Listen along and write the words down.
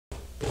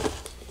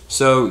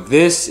So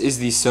this is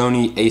the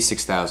Sony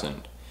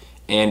A6000,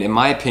 and in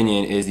my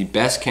opinion it is the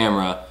best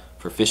camera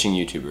for fishing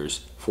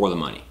YouTubers for the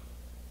money.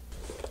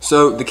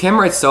 So the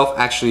camera itself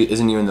actually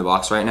isn't even in the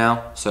box right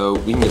now, so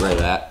we can get rid of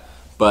that.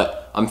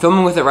 But I'm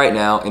filming with it right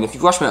now, and if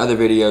you've watched my other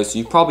videos,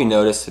 you've probably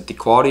noticed that the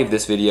quality of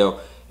this video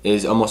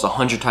is almost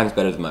 100 times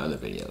better than my other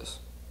videos.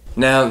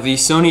 Now the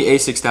Sony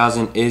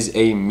A6000 is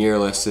a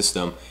mirrorless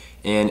system,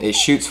 and it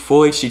shoots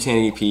full HD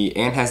 1080p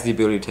and has the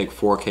ability to take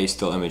 4K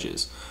still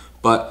images.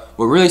 But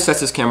what really sets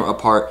this camera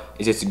apart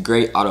is its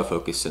great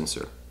autofocus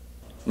sensor.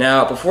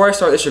 Now, before I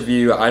start this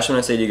review, I just want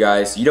to say to you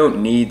guys, you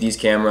don't need these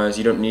cameras,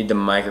 you don't need the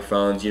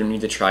microphones, you don't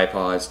need the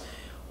tripods.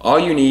 All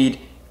you need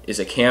is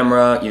a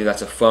camera, either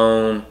that's a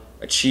phone,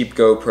 a cheap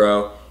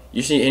GoPro.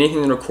 You just need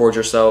anything to record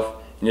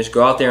yourself and just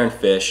go out there and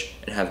fish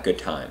and have a good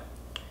time.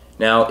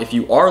 Now, if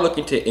you are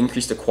looking to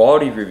increase the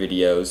quality of your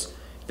videos,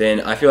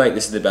 then I feel like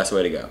this is the best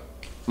way to go.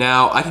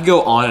 Now, I could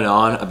go on and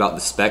on about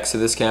the specs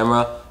of this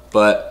camera,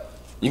 but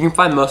you can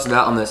find most of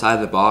that on the side of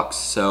the box,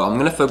 so I'm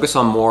going to focus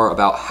on more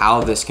about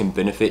how this can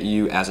benefit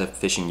you as a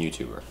fishing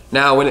YouTuber.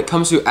 Now, when it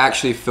comes to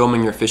actually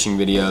filming your fishing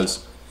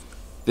videos,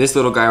 this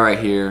little guy right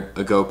here,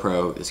 a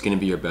GoPro, is going to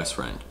be your best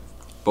friend.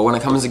 But when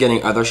it comes to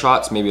getting other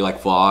shots, maybe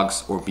like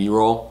vlogs or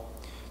B-roll,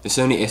 the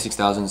Sony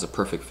A6000 is a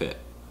perfect fit.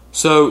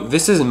 So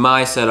this is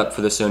my setup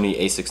for the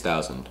Sony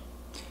A6000.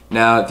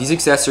 Now, these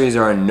accessories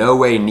are in no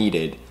way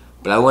needed,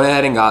 but I went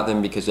ahead and got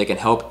them because they can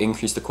help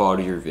increase the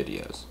quality of your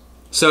videos.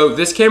 So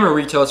this camera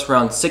retails for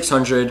around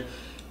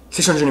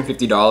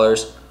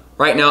 $650.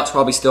 Right now it's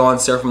probably still on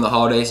sale from the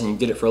holidays and you can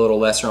get it for a little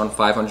less, around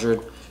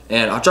 $500.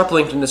 And I'll drop a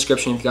link in the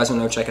description if you guys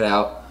want to check it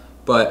out.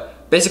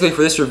 But basically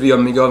for this review I'm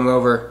going to be going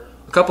over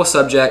a couple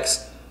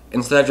subjects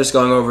instead of just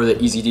going over the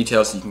easy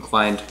details you can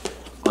find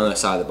on the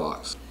side of the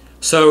box.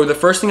 So the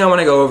first thing I want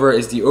to go over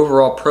is the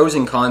overall pros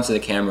and cons of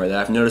the camera that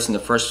I've noticed in the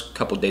first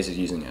couple days of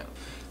using it.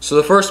 So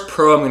the first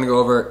pro I'm going to go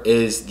over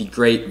is the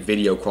great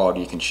video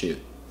quality you can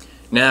shoot.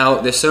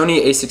 Now, the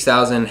Sony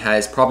A6000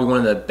 has probably one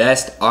of the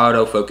best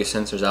autofocus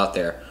sensors out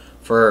there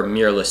for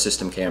mirrorless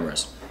system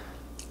cameras.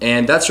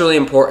 And that's really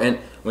important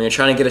when you're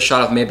trying to get a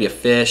shot of maybe a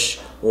fish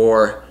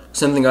or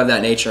something of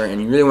that nature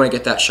and you really want to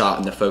get that shot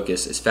in the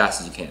focus as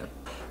fast as you can.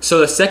 So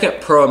the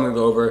second pro I'm going to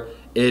go over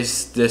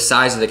is the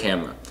size of the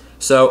camera.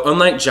 So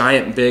unlike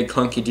giant, big,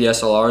 clunky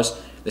DSLRs,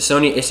 the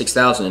Sony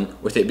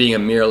A6000, with it being a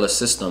mirrorless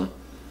system,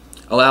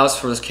 allows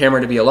for this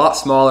camera to be a lot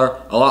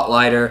smaller, a lot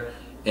lighter,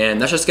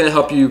 and that's just going to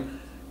help you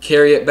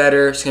carry it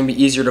better. It's going to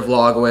be easier to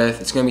vlog with,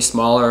 it's going to be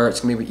smaller,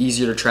 it's going to be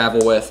easier to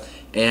travel with,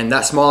 and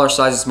that smaller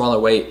size and smaller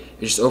weight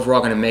is just overall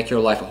going to make your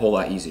life a whole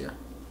lot easier.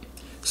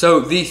 So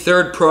the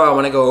third pro I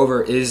want to go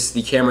over is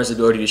the camera's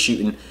ability to shoot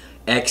in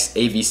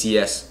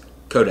XAVCS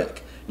codec.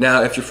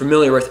 Now, if you're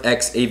familiar with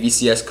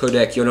XAVCS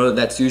codec, you'll know that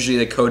that's usually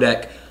the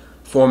codec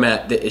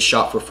format that is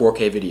shot for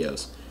 4K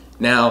videos.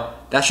 Now,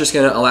 that's just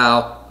going to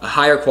allow a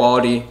higher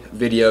quality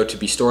video to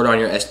be stored on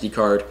your SD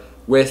card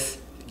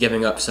with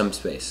giving up some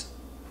space.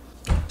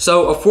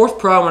 So a fourth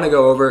pro I want to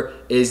go over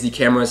is the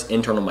camera's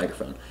internal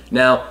microphone.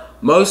 Now,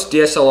 most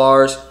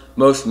DSLRs,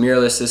 most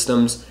mirrorless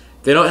systems,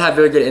 they don't have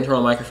very good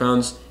internal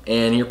microphones,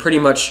 and you're pretty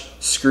much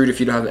screwed if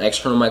you don't have an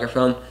external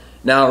microphone.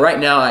 Now, right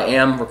now I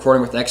am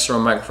recording with an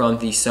external microphone,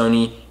 the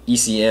Sony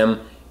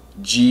ECM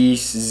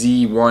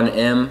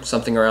GZ1M,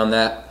 something around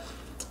that.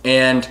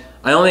 And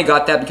I only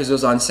got that because it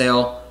was on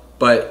sale,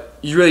 but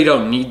you really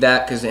don't need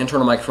that because the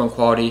internal microphone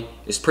quality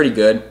is pretty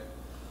good.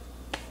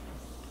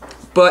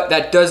 But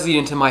that does lead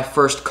into my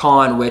first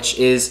con, which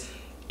is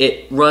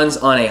it runs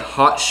on a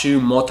hot shoe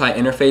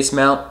multi-interface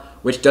mount,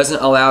 which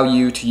doesn't allow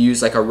you to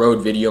use like a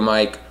Rode video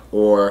mic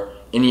or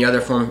any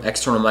other form of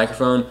external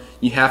microphone.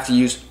 You have to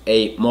use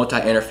a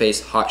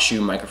multi-interface hot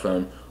shoe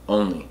microphone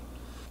only.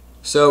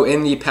 So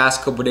in the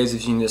past couple days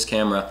of using this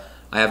camera,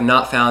 I have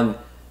not found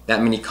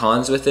that many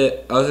cons with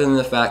it, other than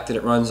the fact that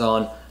it runs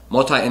on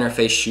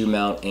multi-interface shoe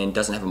mount and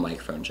doesn't have a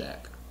microphone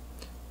jack.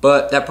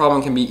 But that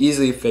problem can be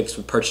easily fixed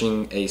with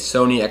purchasing a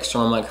Sony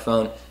external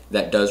microphone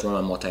that does run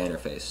on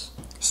multi-interface.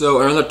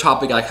 So another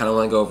topic I kind of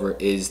want to go over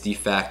is the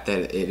fact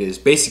that it is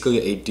basically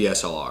a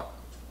DSLR.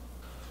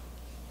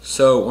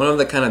 So one of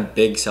the kind of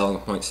big selling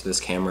points to this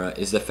camera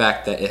is the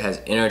fact that it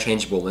has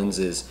interchangeable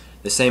lenses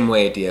the same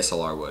way a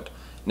DSLR would.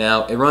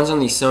 Now, it runs on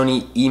the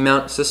Sony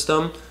E-mount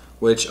system,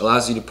 which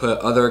allows you to put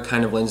other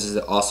kind of lenses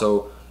that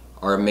also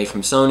are made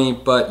from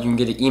Sony, but you can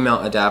get an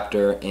E-mount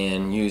adapter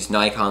and use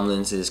Nikon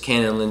lenses,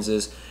 Canon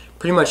lenses,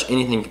 pretty much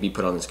anything can be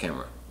put on this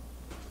camera.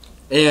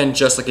 And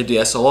just like a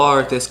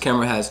DSLR, this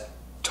camera has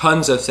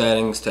tons of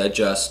settings to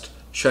adjust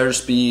shutter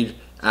speed,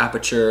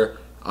 aperture,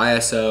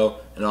 ISO,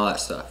 and all that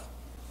stuff.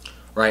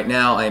 Right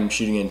now I'm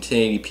shooting in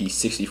 1080p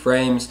 60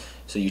 frames,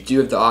 so you do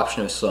have the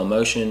option of slow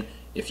motion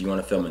if you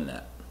want to film in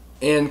that.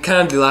 And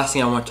kind of the last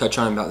thing I want to touch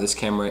on about this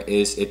camera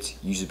is its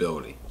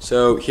usability.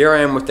 So here I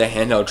am with the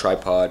handheld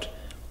tripod,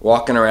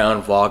 walking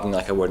around vlogging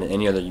like I would in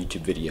any other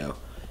YouTube video.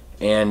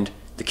 And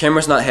the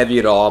camera's not heavy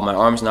at all, my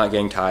arm's not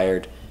getting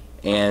tired,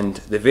 and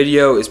the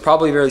video is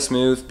probably very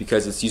smooth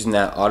because it's using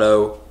that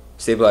auto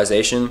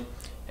stabilization.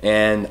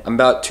 And I'm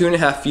about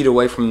 2.5 feet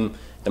away from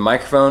the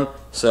microphone,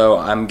 so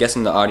I'm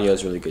guessing the audio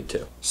is really good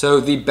too. So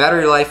the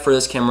battery life for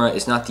this camera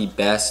is not the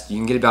best. You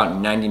can get about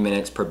 90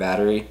 minutes per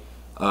battery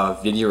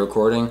of video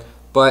recording,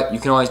 but you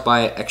can always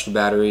buy extra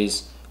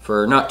batteries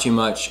for not too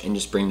much and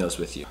just bring those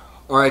with you.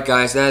 Alright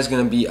guys, that is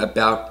going to be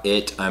about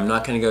it. I'm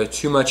not going to go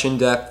too much in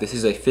depth. This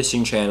is a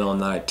fishing channel,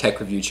 not a tech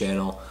review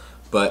channel.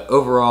 But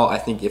overall, I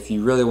think if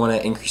you really want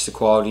to increase the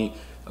quality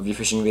of your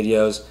fishing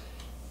videos,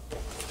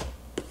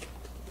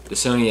 the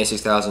Sony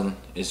A6000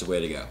 is the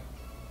way to go.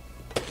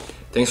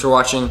 Thanks for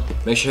watching.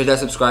 Make sure to hit that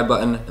subscribe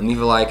button and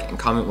leave a like and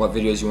comment what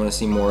videos you want to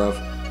see more of.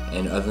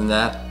 And other than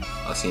that,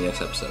 I'll see you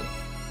next episode.